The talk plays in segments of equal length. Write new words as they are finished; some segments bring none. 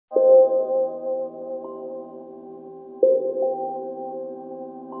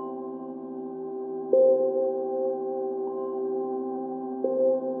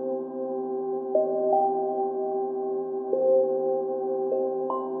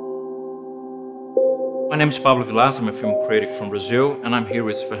My name is Pablo Villac, I'm a film critic from Brazil, and I'm here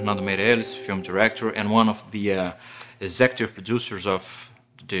with Fernando Meirelles, film director, and one of the executive producers of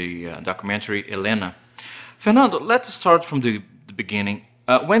the documentary Elena. Fernando, let's start from the beginning.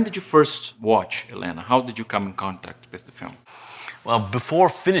 When did you first watch Elena? How did you come in contact with the film? Well, before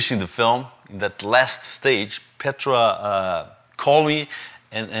finishing the film, in that last stage, Petra called me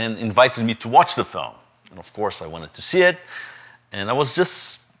and invited me to watch the film. And of course, I wanted to see it. And I was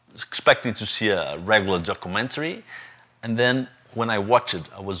just expecting to see a regular documentary. And then when I watched it,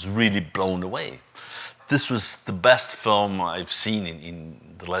 I was really blown away. This was the best film I've seen in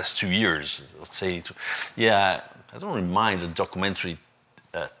the last 2 years. Let's say, yeah, I don't really mind a documentary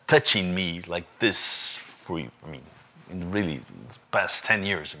touching me like this for, in really the past 10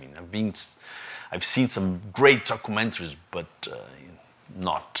 years. I've seen some great documentaries, but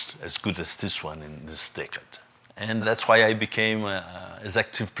not as good as this one in this decade. And that's why I became an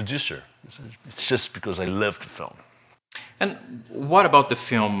executive producer. It's just because I love the film. And what about the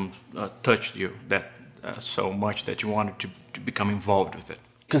film touched you that so much that you wanted to become involved with it?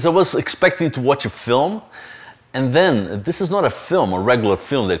 Because I was expecting to watch a film, and then this is not a film, a regular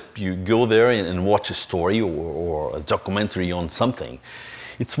film that you go there and watch a story or a documentary on something.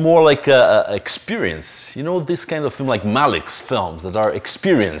 It's more like an experience. You know, this kind of film like Malik's films that are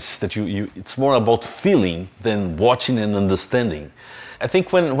experience, that it's more about feeling than watching and understanding. I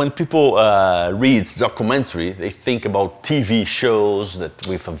think when people read documentary, they think about TV shows that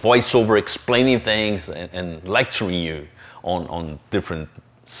with a voiceover explaining things and lecturing you on different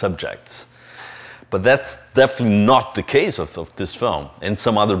subjects. But that's definitely not the case of this film and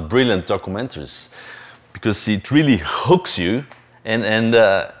some other brilliant documentaries, because it really hooks you and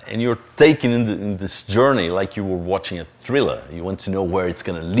you're taken in this journey like you were watching a thriller. You want to know where it's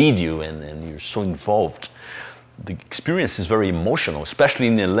going to lead you, and you're so involved. The experience is very emotional, especially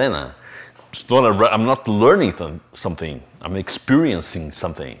in Elena. I'm not learning something, I'm experiencing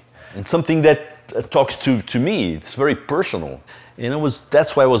something. And something that talks to me, it's very personal. And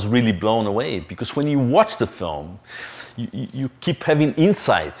that's why I was really blown away, because when you watch the film, you keep having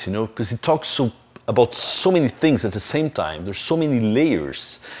insights, you know, because it talks about so many things at the same time. There's so many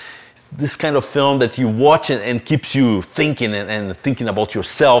layers. It's this kind of film that you watch and keeps you thinking and thinking about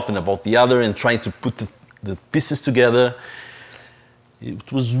yourself and about the other and trying to put the pieces together.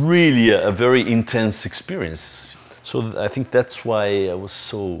 It was really a very intense experience. So I think that's why I was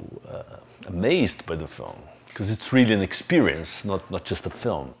so amazed by the film, because it's really an experience, not just a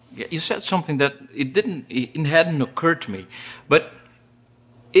film. Yeah, you said something that it hadn't occurred to me, but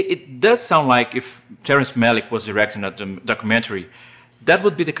it does sound like if Terrence Malick was directing a documentary, that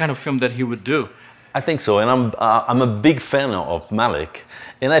would be the kind of film that he would do. I think so, and I'm a big fan of Malick,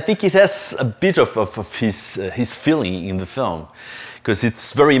 and I think it has a bit of his feeling in the film, because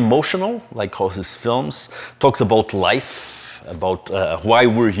it's very emotional, like all his films. Talks about life, about why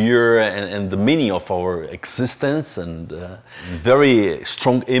we're here and the meaning of our existence, and very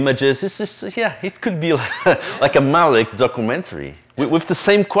strong images. It's just, yeah, it could be like a Malick documentary with the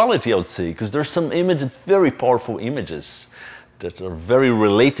same quality, I would say, because there's some images, very powerful images that are very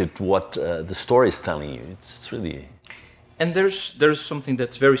related to what the story is telling you. It's really... And there's something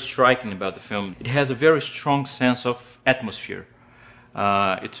that's very striking about the film. It has a very strong sense of atmosphere.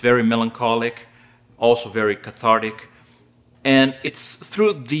 It's very melancholic, also very cathartic. And it's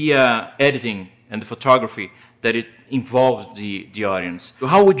through the editing and the photography that it involves the audience.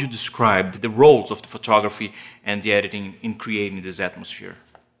 How would you describe the roles of the photography and the editing in creating this atmosphere?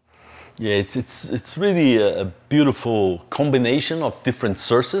 Yeah, it's really a beautiful combination of different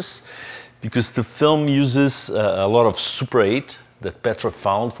sources, because the film uses a lot of Super 8 that Petra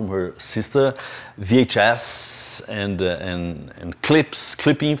found from her sister, VHS and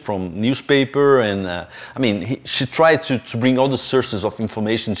clipping from newspaper, and she tried to bring all the sources of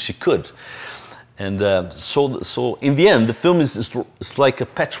information she could. And so in the end, the film is like a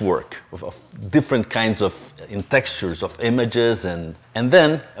patchwork of different kinds of textures of images, and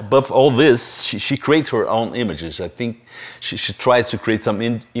then above all this, she creates her own images. I think she tried to create some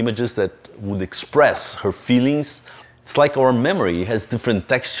images that would express her feelings. It's like our memory, it has different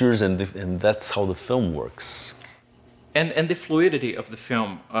textures, and that's how the film works. And the fluidity of the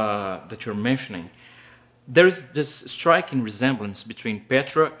film that you're mentioning, there's this striking resemblance between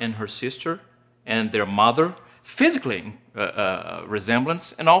Petra and her sister and their mother, physically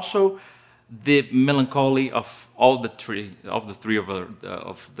resemblance, and also the melancholy of all the three of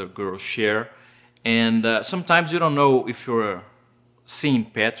the girls share. And sometimes you don't know if you're seeing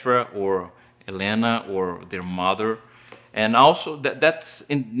Petra or Elena or their mother. And also that's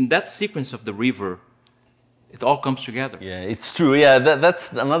in that sequence of the river, it all comes together. Yeah, it's true. Yeah,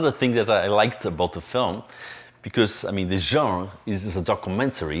 that's another thing that I liked about the film, because I mean, the genre is a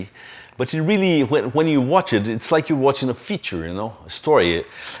documentary, but it really, when you watch it, it's like you're watching a feature, you know, a story.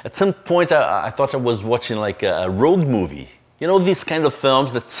 At some point, I thought I was watching like a road movie. You know, these kind of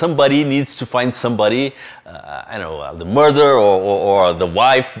films that somebody needs to find somebody, I don't know, the murderer or the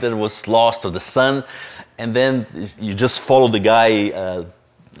wife that was lost or the son, and then you just follow the guy,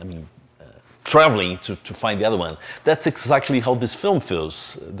 traveling to find the other one. That's exactly how this film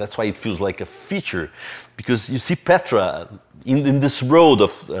feels. That's why it feels like a feature, because you see Petra in this road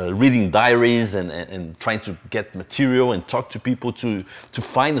of reading diaries and trying to get material and talk to people to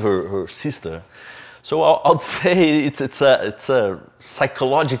find her sister. So I'd say it's a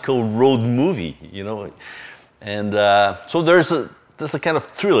psychological road movie, you know, and so there's a kind of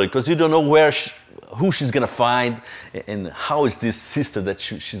thriller, because you don't know who she's gonna find and how is this sister that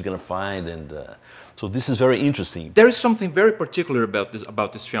she's gonna find, and so this is very interesting. There is something very particular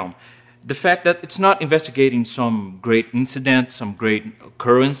about this film, the fact that it's not investigating some great incident, some great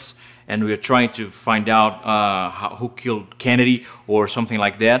occurrence, and we are trying to find out who killed Kennedy or something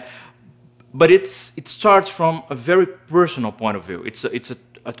like that. But it starts from a very personal point of view. It's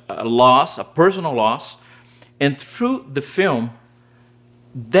a loss, a personal loss, and through the film,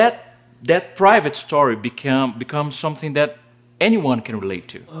 that private story becomes something that anyone can relate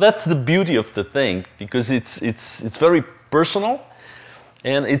to. That's the beauty of the thing, because it's very personal,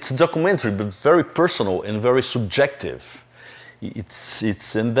 and it's a documentary, but very personal and very subjective. It's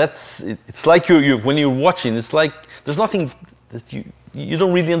like when you're watching, it's like there's nothing that you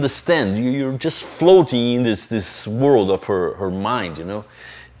don't really understand. You're just floating in this world of her mind, you know.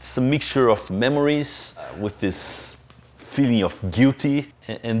 It's a mixture of memories with this feeling of guilty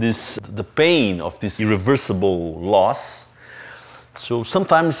and the pain of this irreversible loss. So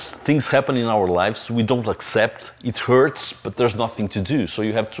sometimes things happen in our lives we don't accept. It hurts, but there's nothing to do, so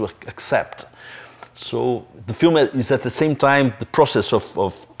you have to accept. So the film is at the same time the process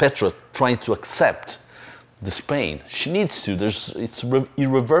of Petra trying to accept this pain. She needs to. It's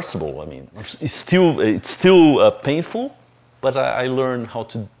irreversible. I mean, it's still painful, but I learned how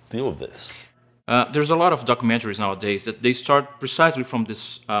to deal with this. There's a lot of documentaries nowadays that they start precisely from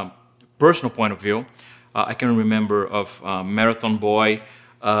this personal point of view. I can remember of Marathon Boy,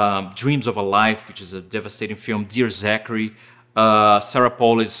 Dreams of a Life, which is a devastating film, Dear Zachary, Sarah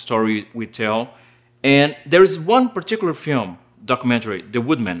Polley's Story We Tell. And there is one particular film, documentary, The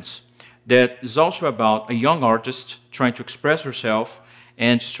Woodmans, that is also about a young artist trying to express herself,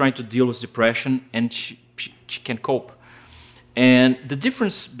 and she's trying to deal with depression, and she can't cope. And the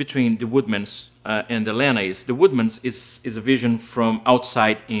difference between The Woodmans and Elena is The Woodmans is a vision from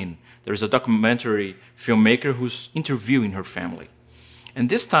outside in. There's a documentary filmmaker who's interviewing her family. And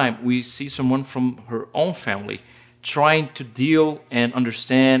this time we see someone from her own family trying to deal and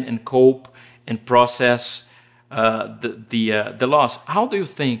understand and cope and process the loss. How do you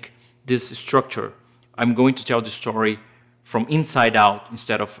think this structure, I'm going to tell the story from inside out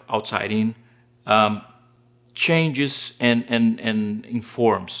instead of outside in, changes and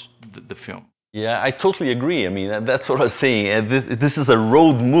informs the film? Yeah, I totally agree. I mean, that's what I was saying. This is a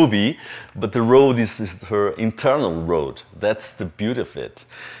road movie, but the road is her internal road. That's the beauty of it,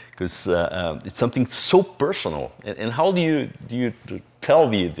 because it's something so personal. And how do you tell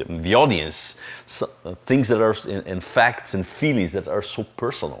the audience things that are, and facts and feelings that are so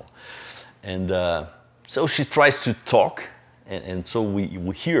personal? And so she tries to talk, and so we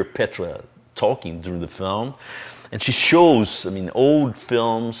hear Petra talking during the film. And she shows, I mean, old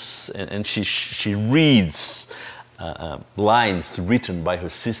films, and she reads lines written by her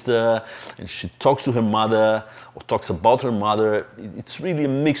sister, and she talks to her mother, or talks about her mother. It's really a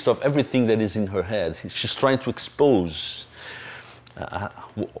mix of everything that is in her head. She's trying to expose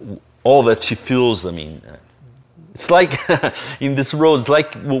all that she feels. I mean, it's like in this road, it's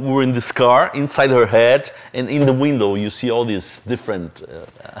like we're in this car, inside her head, and in the window you see all these different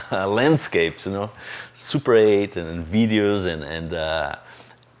landscapes, you know, Super 8 and videos,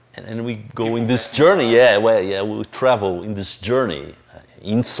 and we go in this journey. Yeah, we travel in this journey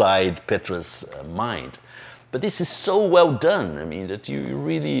inside Petra's mind. But this is so well done. I mean, that you're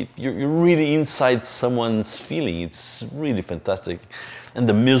really inside someone's feeling. It's really fantastic. And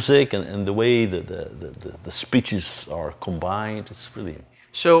the music and the way the speeches are combined, it's really...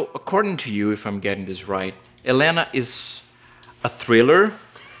 So, according to you, if I'm getting this right, Elena is a thriller.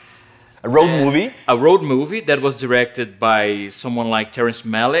 A road movie. A road movie that was directed by someone like Terrence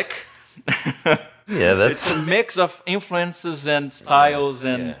Malick. Yeah, that's... It's a mix of influences and styles,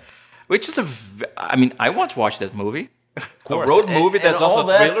 and... Yeah. Which is I mean, I want to watch that movie. A road movie that's and also all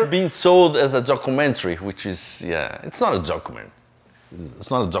a thriller? that being sold as a documentary, which is, yeah, it's not a document. It's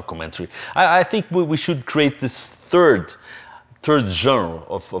not a documentary. I think we should create this third genre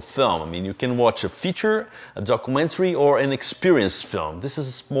of film. I mean, you can watch a feature, a documentary, or an experience film. This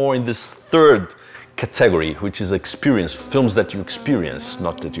is more in this third category, which is experience, films that you experience,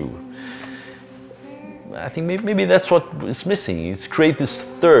 not that you... I think maybe that's what is missing. It's create this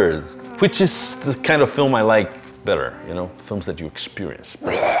third, which is the kind of film I like better, you know, films that you experience.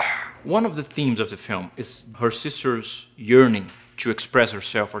 One of the themes of the film is her sister's yearning to express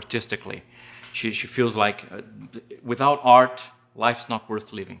herself artistically. She feels like without art, life's not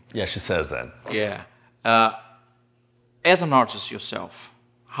worth living. Yeah, she says that. Yeah. As an artist yourself,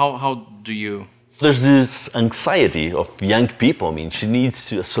 how do you... There's this anxiety of young people. I mean, she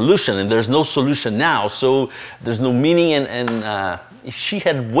needs a solution, and there's no solution now, so there's no meaning, and she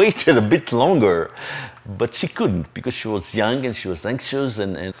had waited a bit longer, but she couldn't, because she was young and she was anxious,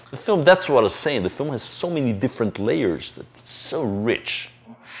 and the film, that's what I was saying, the film has so many different layers, that it's so rich.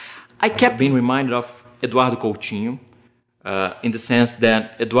 I kept being reminded of Eduardo Coutinho, in the sense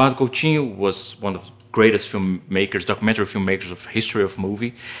that Eduardo Coutinho was one of the greatest filmmakers, documentary filmmakers of history of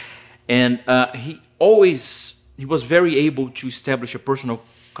movie. And he was very able to establish a personal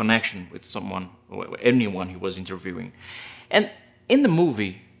connection with someone, or anyone he was interviewing. And in the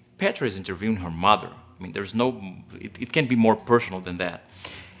movie, Petra is interviewing her mother. I mean, there's no, it can't be more personal than that.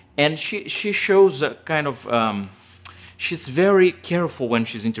 And she shows a kind of, she's very careful when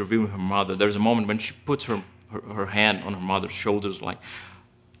she's interviewing her mother. There's a moment when she puts her hand on her mother's shoulders, like,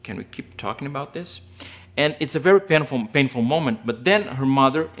 can we keep talking about this? And it's a very painful moment, but then her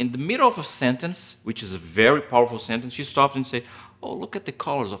mother, in the middle of a sentence, which is a very powerful sentence, she stops and says, oh, look at the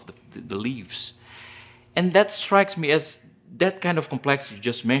colors of the leaves. And that strikes me as that kind of complexity you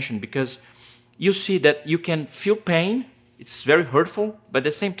just mentioned, because you see that you can feel pain, it's very hurtful, but at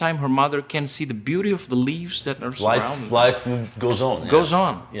the same time her mother can see the beauty of the leaves that are surrounding her. Life goes on. Goes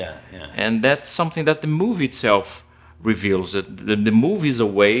on. Yeah, yeah. And that's something that the movie itself reveals, that the movie is a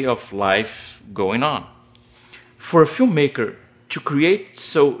way of life going on. For a filmmaker to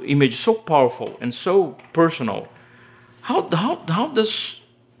create image so powerful and so personal, how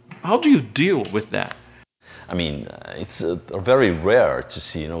do you deal with that? I mean, it's very rare to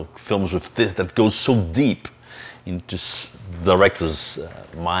see, you know, films with this that goes so deep into directors'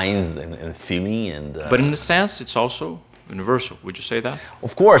 minds and feeling. And but in a sense, it's also universal. Would you say that?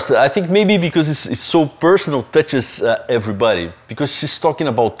 Of course, I think maybe because it's so personal, touches everybody. Because she's talking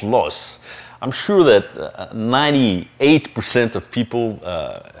about loss. I'm sure that 98% of people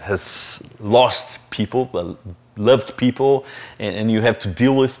has lost people, loved people, and you have to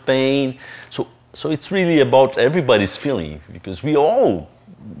deal with pain. So it's really about everybody's feeling, because we all,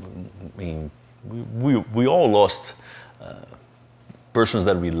 I mean, we all lost persons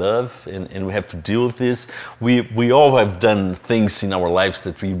that we love, and we have to deal with this. We all have done things in our lives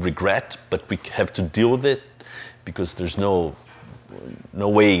that we regret, but we have to deal with it because there's no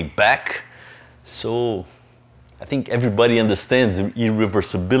way back. So I think everybody understands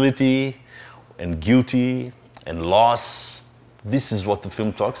irreversibility and guilty and loss. This is what the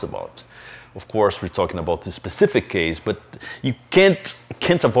film talks about. Of course, we're talking about this specific case, but you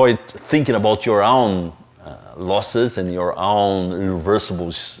can't avoid thinking about your own losses and your own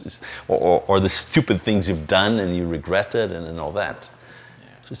irreversibles, or the stupid things you've done and you regretted and all that. Yeah.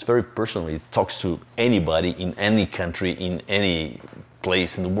 So it's very personal. It talks to anybody in any country, in any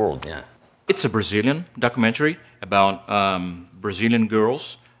place in the world. Yeah. It's a Brazilian documentary about Brazilian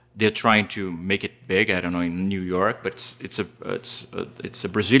girls. They're trying to make it big. I don't know, in New York, but it's a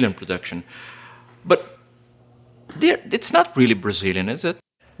Brazilian production. But it's not really Brazilian, is it?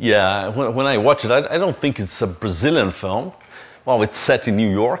 Yeah. When I watch it, I don't think it's a Brazilian film. Well, it's set in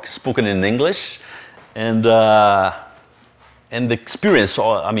New York, spoken in English, and the experience.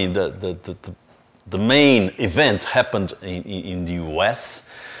 I mean, the main event happened in the U.S.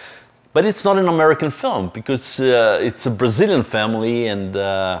 But it's not an American film, because it's a Brazilian family, and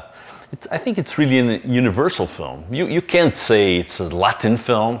I think it's really a universal film. You can't say it's a Latin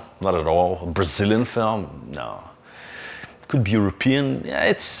film, not at all. A Brazilian film, no. It could be European. Yeah,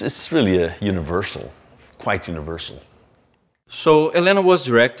 it's really a universal, quite universal. So Elena was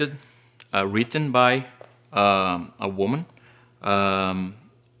directed, written by a woman.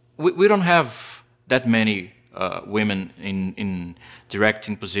 We don't have that many women in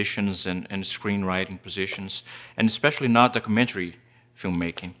directing positions and screenwriting positions, and especially not documentary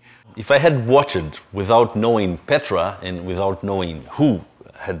filmmaking. If I had watched it without knowing Petra and without knowing who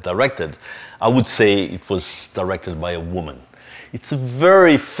had directed, I would say it was directed by a woman. It's a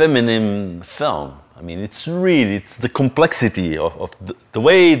very feminine film. I mean, it's the complexity of the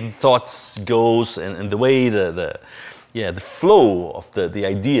way the thoughts goes and the way the flow of the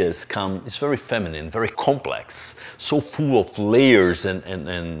ideas come. It's very feminine, very complex, so full of layers,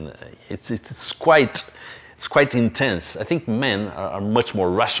 and it's quite intense. I think men are much more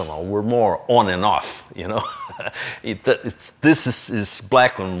rational. We're more on and off, you know. This is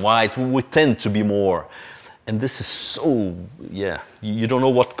black and white. We tend to be more. And this is so, yeah, you don't know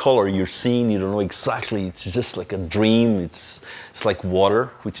what color you're seeing, you don't know exactly, it's just like a dream, it's like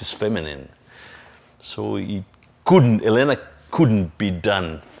water, which is feminine. So Elena couldn't be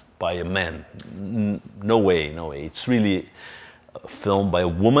done by a man, no way, no way. It's really a film by a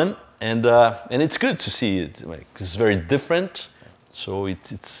woman, and it's good to see it, it's very different, so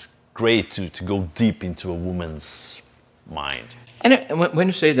it's great to go deep into a woman's mind. And when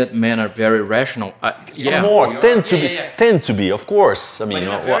you say that men are very rational, yeah, more tend to be, of course. I mean,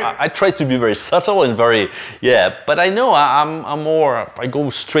 I try to be very subtle and very, but I know I'm more. I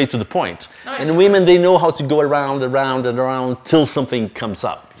go straight to the point. Nice. And women, they know how to go around and around till something comes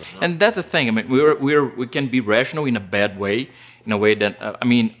up. You know? And that's the thing. I mean, we can be rational in a bad way, in a way that I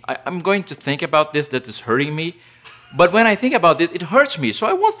mean, I'm going to think about this that is hurting me, but when I think about it, it hurts me, so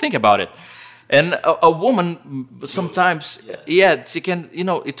I won't think about it. And a woman sometimes, she can, you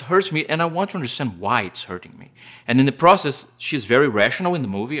know, it hurts me, and I want to understand why it's hurting me. And in the process, she's very rational in the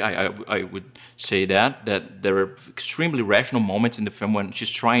movie. I would say that there are extremely rational moments in the film when she's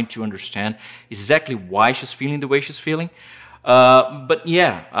trying to understand exactly why she's feeling the way she's feeling. But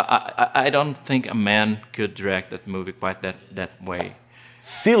yeah, I don't think a man could direct that movie quite that way.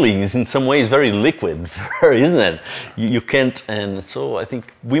 Feeling is in some ways very liquid, isn't it? You can't, and so I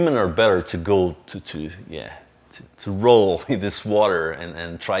think women are better to go to roll in this water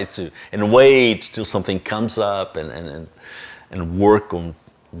and try to and wait till something comes up and work on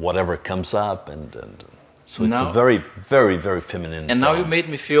whatever comes up and so it's a very, very, very feminine. And film. Now you made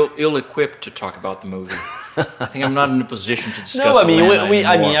me feel ill-equipped to talk about the movie. I think I'm not in a position to discuss. No, I mean,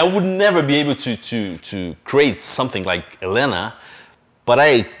 Elena I would never be able to create something like Elena. But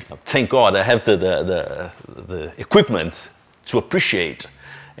I, thank God, I have the equipment to appreciate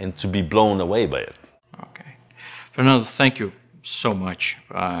and to be blown away by it. Okay, Fernando, thank you so much,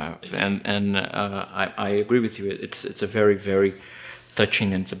 I agree with you. It's a very, very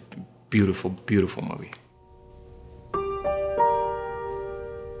touching and it's a beautiful, beautiful movie.